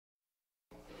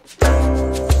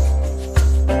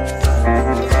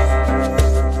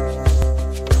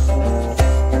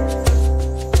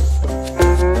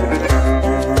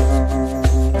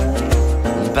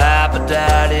Papa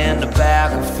died in the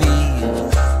back of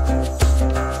field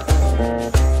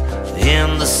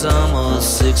in the summer of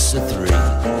 '63.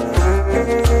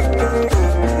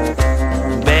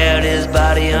 Buried his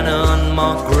body in an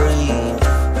unmarked grave,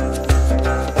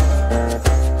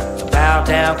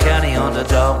 Powhatan County on the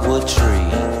dogwood tree.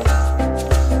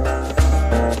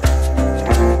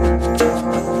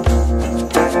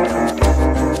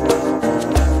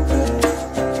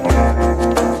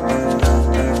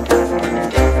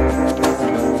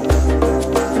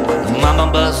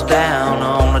 Mama bust down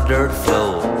on the dirt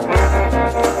floor,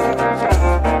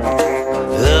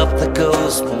 up the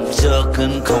coast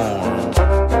chucking corn.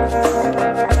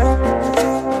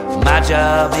 My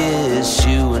job is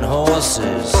shoeing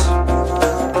horses,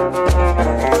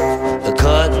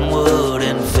 cutting wood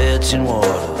and fetching water.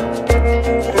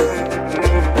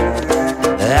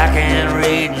 I can't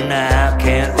read and I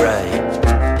can't write.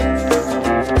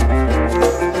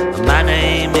 My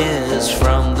name is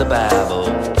from the Bible.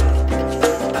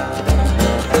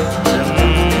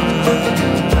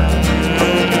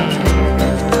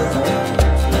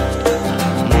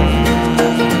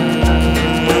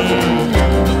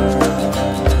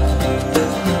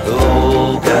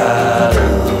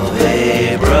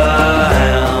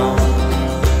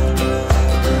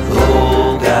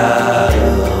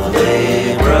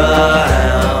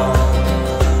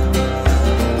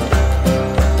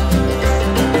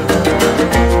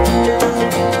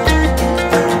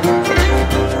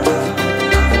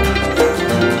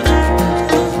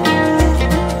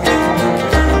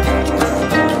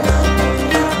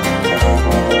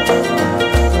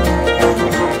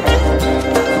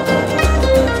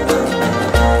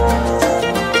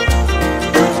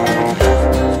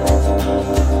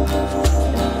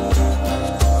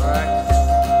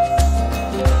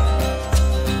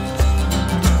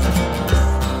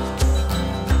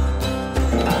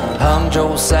 Hung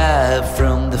Josiah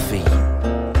from the feet,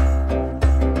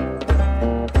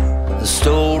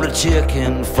 stole the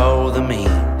chicken for the meat,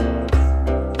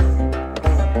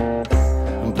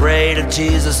 and prayed to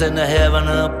Jesus in the heaven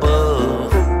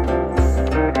above.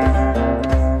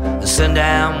 Send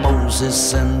down Moses,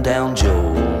 send down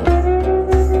Joe.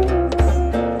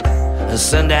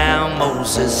 Send down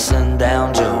Moses, send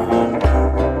down Joe.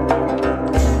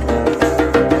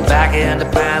 Back in the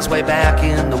pines, way back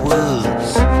in the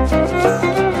woods,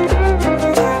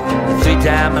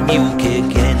 three-time a mule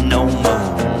kick ain't no more.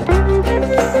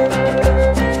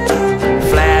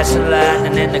 Flash of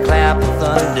lightning and the clap of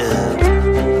thunder,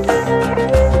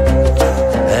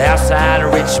 outside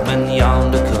of Richmond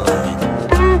yonder